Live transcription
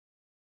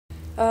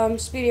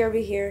Speedy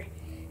RB here,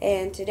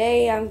 and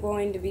today I'm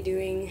going to be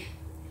doing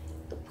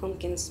the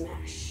pumpkin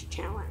smash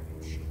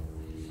challenge.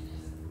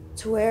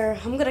 To where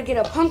I'm gonna get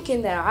a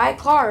pumpkin that I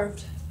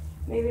carved.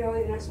 Maybe I'll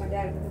even ask my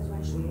dad if there's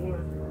actually more.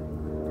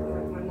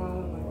 Like my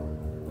mom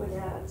and my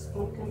dad's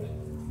pumpkin.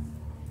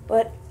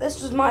 But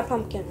this was my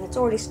pumpkin. It's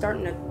already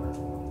starting to,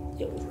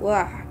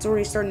 it's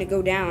already starting to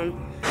go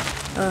down,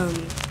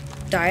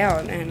 die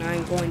out, and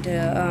I'm going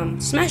to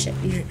smash it.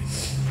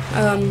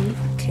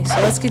 Okay,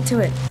 so let's get to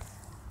it.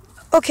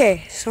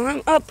 Okay, so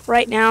I'm up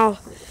right now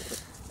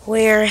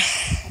where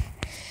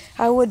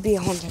I would be.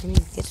 Hold on, I need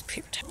to get the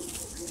paper towel.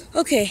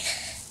 Okay,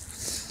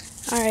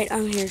 alright,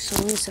 I'm here, so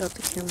let me set up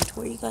the camera to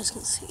where you guys can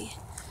see.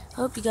 I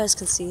hope you guys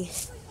can see.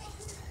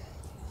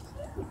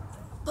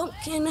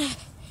 Pumpkin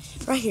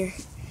right here.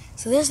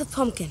 So there's the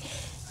pumpkin.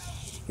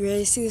 You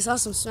ready to see this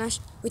awesome smash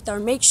with our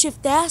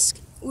makeshift axe?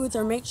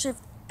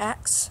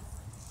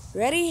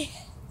 Ready?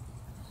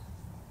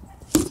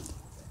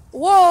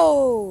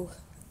 Whoa!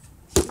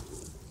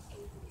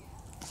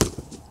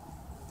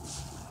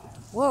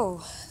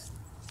 Whoa.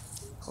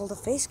 Well, the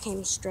face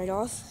came straight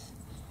off.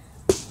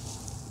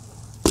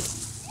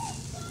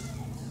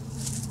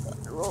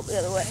 Roll the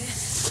other way.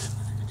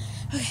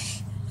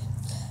 Okay.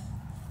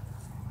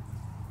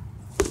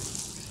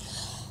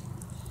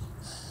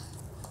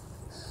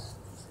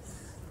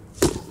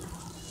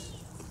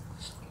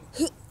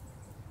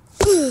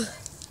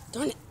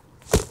 Darn it.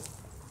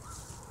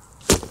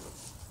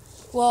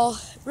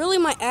 Well, really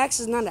my axe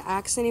is not an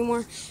axe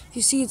anymore.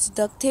 You see it's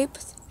duct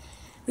taped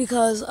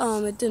because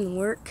it didn't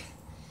work.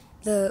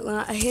 When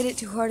I hit it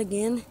too hard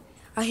again.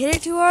 I hit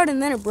it too hard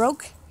and then it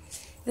broke.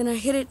 Then I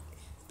hit it,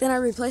 then I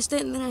replaced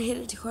it, and then I hit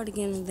it too hard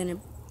again and then it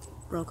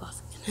broke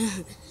off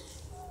again.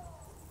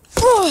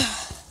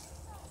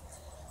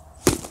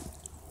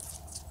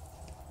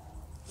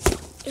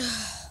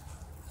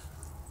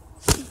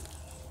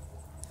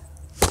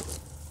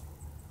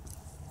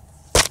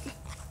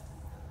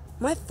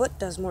 My foot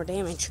does more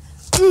damage.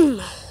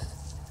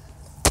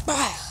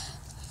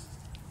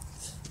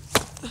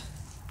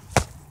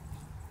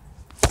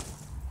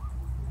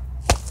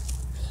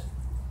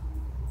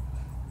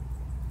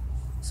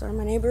 Sorry,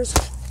 my neighbors.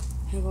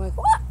 I'm like,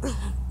 what?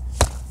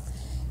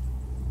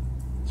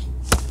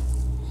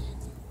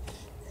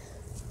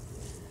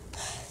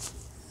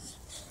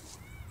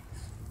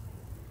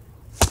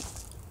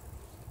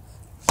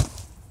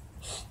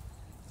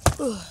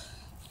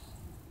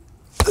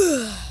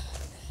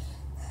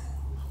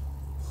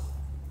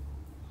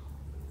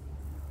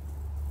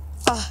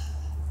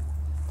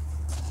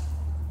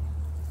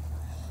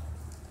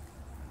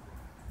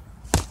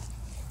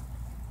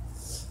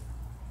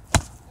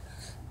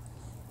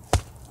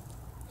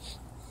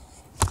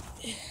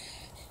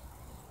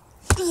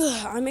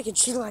 I make it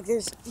shoot like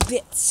there's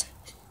bits,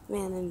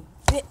 man, and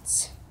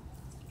bits,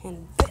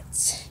 and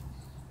bits,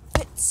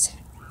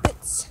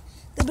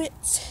 the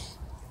bits.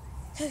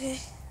 Okay.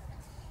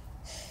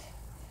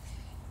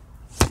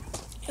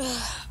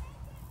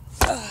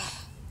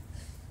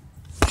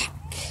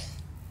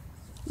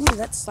 Ooh,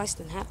 that sliced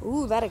in half.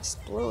 Ooh, that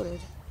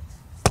exploded.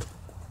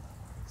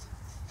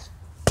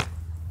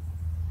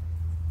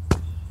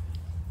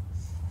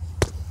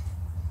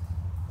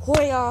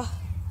 Hoya,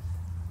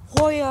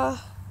 Hoya,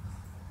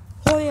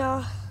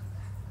 Hoya,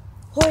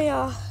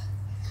 Hoya,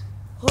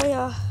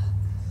 Hoya,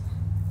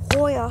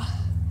 Hoya,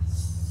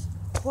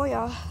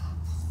 Hoya,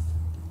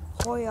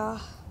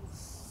 Hoya,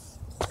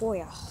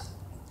 Hoya.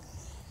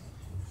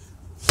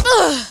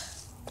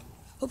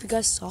 Hope you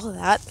guys saw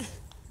that.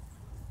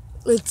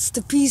 It's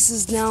to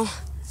pieces now.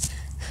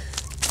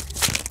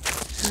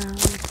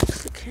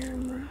 The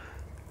camera.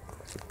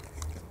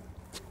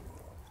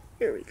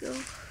 Here we go.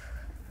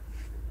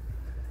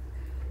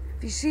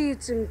 If you see,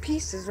 it's in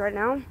pieces right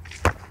now.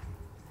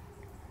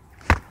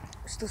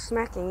 I'm still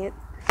smacking it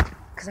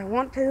because I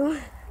want to.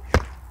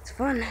 It's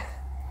fun.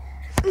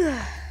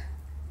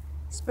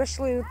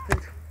 Especially with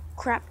the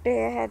crap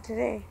day I had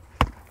today.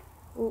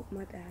 Oh,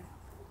 my bad.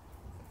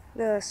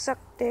 The suck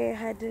day I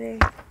had today.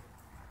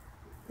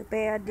 The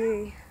bad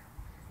day.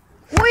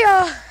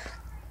 Hoya!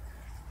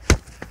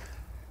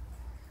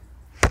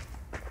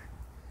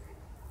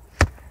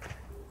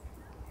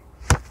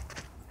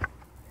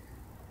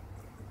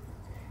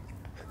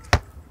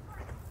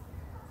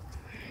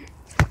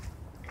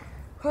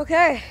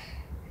 Okay.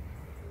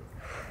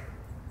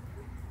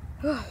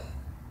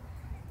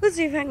 Let's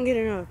see if I can get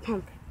another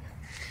pumpkin.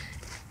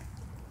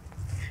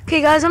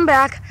 Okay, guys, I'm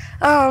back.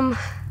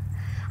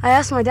 I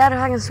asked my dad if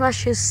I can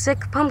smash his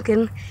sick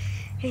pumpkin.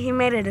 He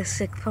made it a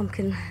sick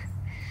pumpkin.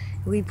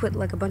 We put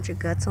like a bunch of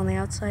guts on the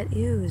outside.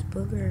 Ew, his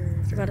booger.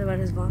 I forgot about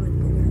his vomit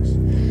boogers.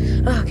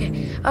 Okay.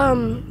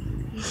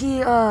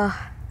 He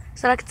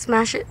said I could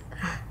smash it,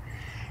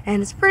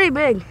 and it's pretty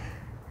big.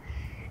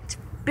 It's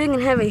big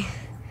and heavy.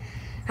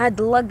 I had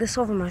to lug this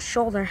over my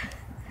shoulder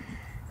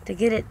to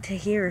get it to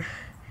here.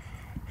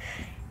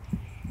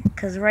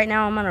 Because right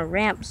now I'm on a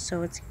ramp,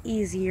 so it's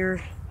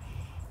easier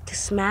to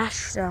smash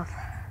stuff.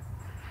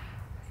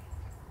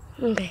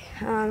 Okay,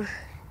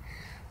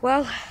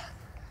 well,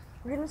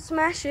 we're gonna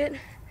smash it.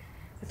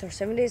 with our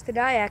 7 Days to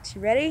Die axe.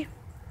 You ready?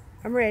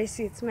 I'm ready to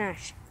see it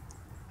smash.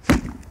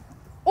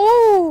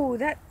 Oh,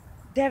 that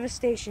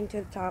devastation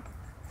to the top.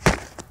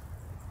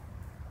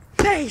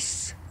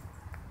 Face!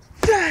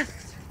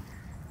 Death!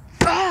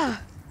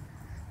 Ah!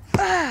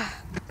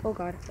 Ah! Oh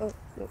god. Oh,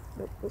 nope,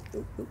 nope, nope,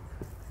 nope, nope.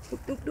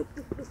 Nope, nope, nope,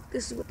 nope, nope.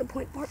 This is what the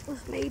point part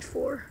was made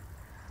for.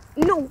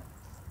 No!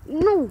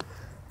 No!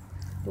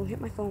 Don't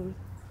hit my phone.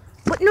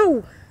 But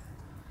no!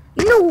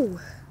 No!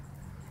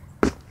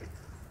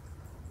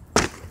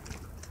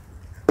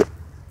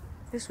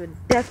 This would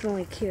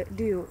definitely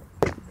do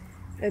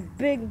a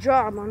big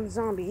job on a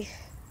zombie.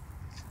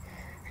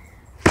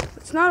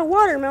 It's not a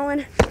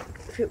watermelon.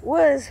 If it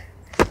was,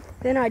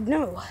 then I'd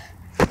know.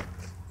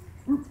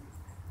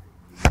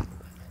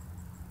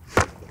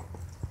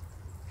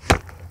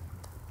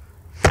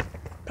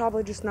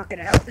 Probably just knock it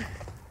out.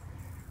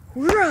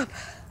 Whoop!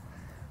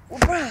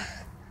 Whoop!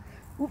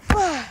 Whoop!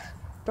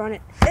 Darn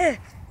it!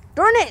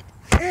 Darn it!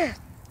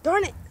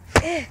 Darn it!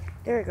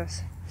 There it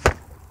goes.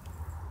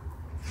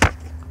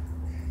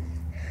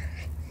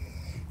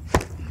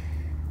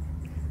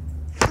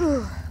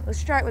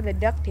 Let's try it with the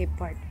duct tape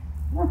part.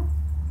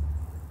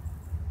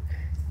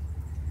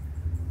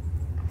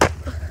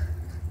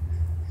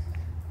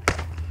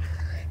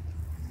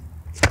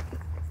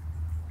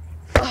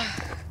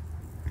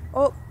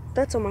 Oh,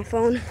 that's on my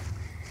phone.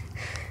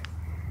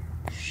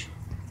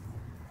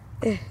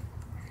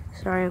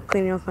 Sorry, I'm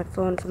cleaning off my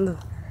phone from the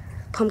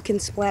pumpkin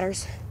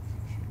splatters.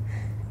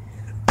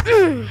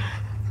 I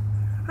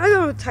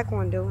go to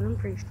Taekwondo and I'm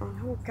pretty strong.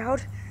 I work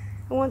out.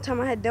 And one time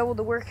I had double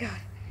the workout.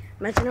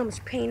 Imagine how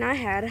much pain I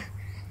had.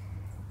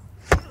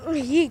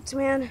 Yeet,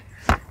 man.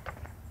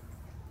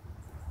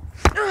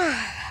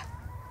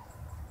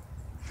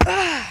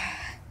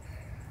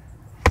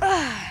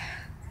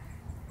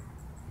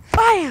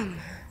 Bam!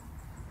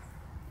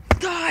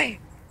 Die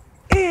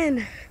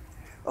in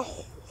a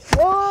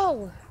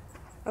hole.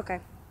 Okay.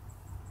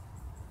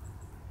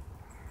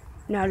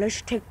 Now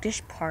let's take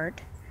this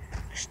part.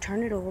 Let's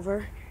turn it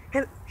over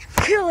and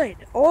kill it.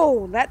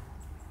 Oh, that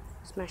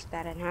smashed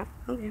that in half.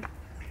 Okay.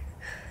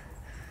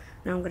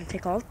 Now I'm gonna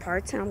take all the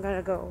parts and I'm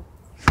gonna go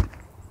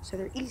so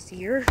they're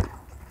easier.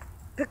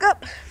 Pick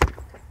up.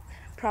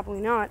 Probably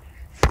not,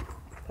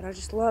 but I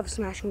just love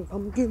smashing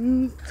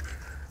pumpkins.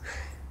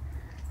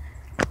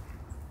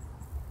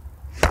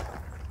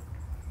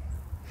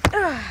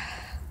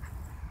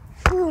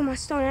 Ooh, my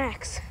stone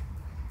axe.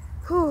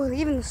 Ooh,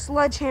 even the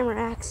sledgehammer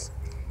axe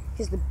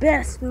is the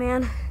best,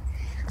 man.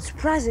 I'm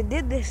surprised it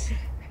did this.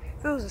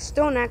 If it was a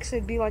stone axe,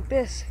 it'd be like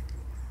this.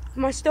 If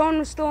my stone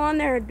was still on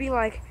there, it'd be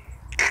like.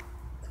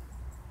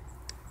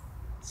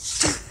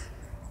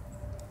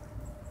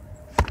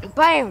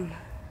 Bam!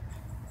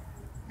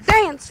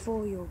 Dance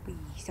for your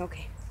bees.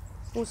 Okay,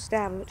 we'll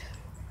stab it.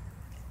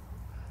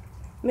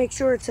 Make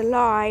sure it's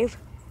alive,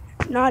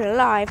 not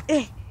alive.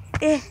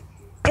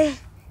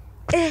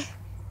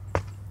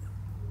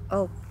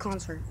 Oh,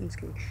 concert. I'm just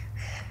kidding.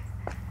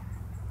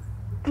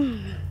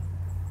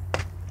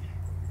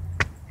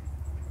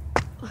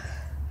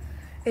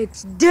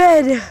 It's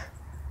dead.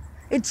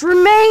 Its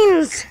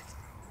remains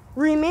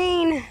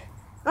remain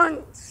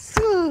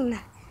unseen.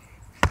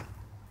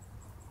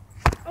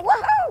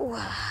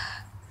 Whoa!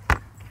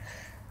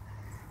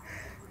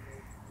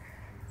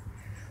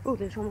 Oh,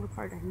 there's one more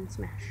part I didn't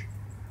smash.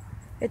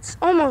 It's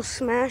almost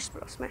smashed,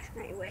 but I'll smash it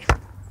anyway.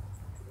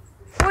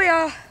 Oh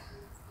yeah!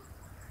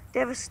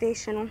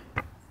 Devastation.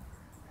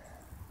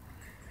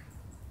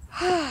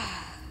 I'm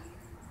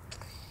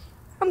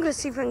gonna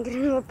see if I can get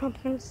another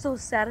pumpkin. It's so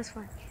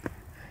satisfying.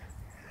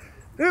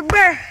 I'm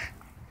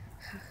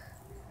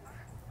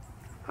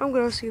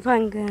gonna see if I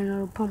can get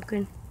another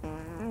pumpkin.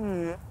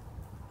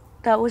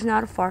 That was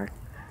not a fart.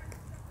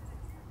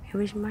 It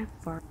was my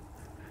fart.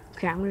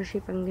 Okay, I'm gonna see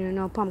if I can get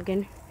another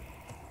pumpkin.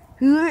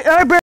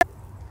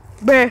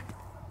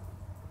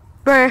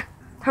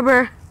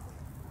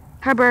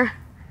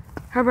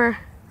 Harbor.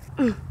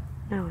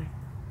 No way.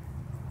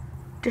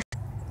 Just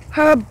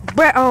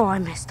oh, I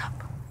messed up.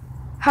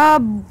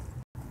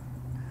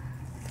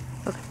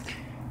 Okay.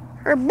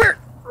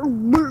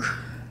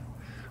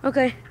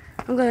 Okay.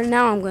 I'm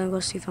gonna go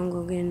see if I'm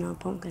gonna get another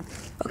pumpkin.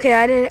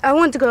 Okay, I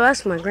went to go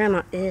ask my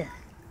grandma. Ugh.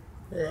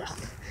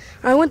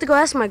 I went to go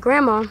ask my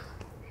grandma.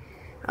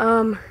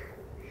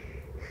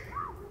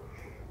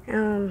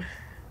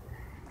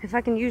 If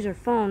I can use her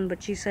phone,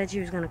 but she said she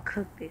was gonna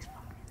cook these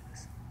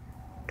pumpkins.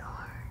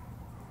 Darn.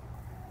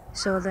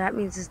 So that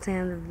means it's the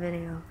end of the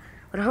video.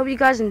 But I hope you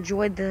guys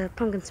enjoyed the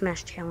pumpkin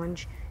smash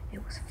challenge. It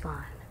was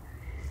fun.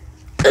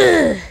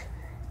 Alright,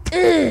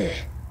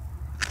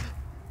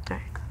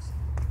 guys.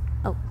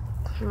 Oh,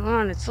 come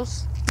on, it's so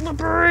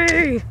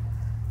slippery.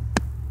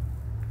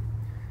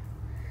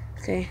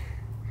 Okay.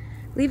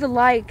 Leave a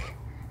like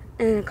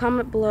and a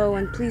comment below,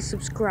 and please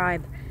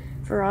subscribe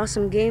for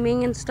awesome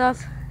gaming and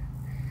stuff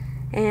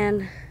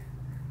and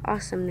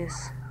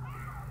awesomeness.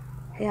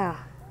 Yeah.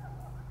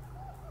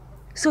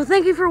 So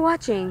thank you for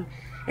watching,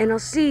 and I'll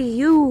see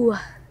you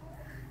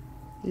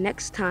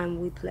next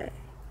time we play.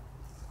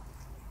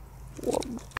 Whoa.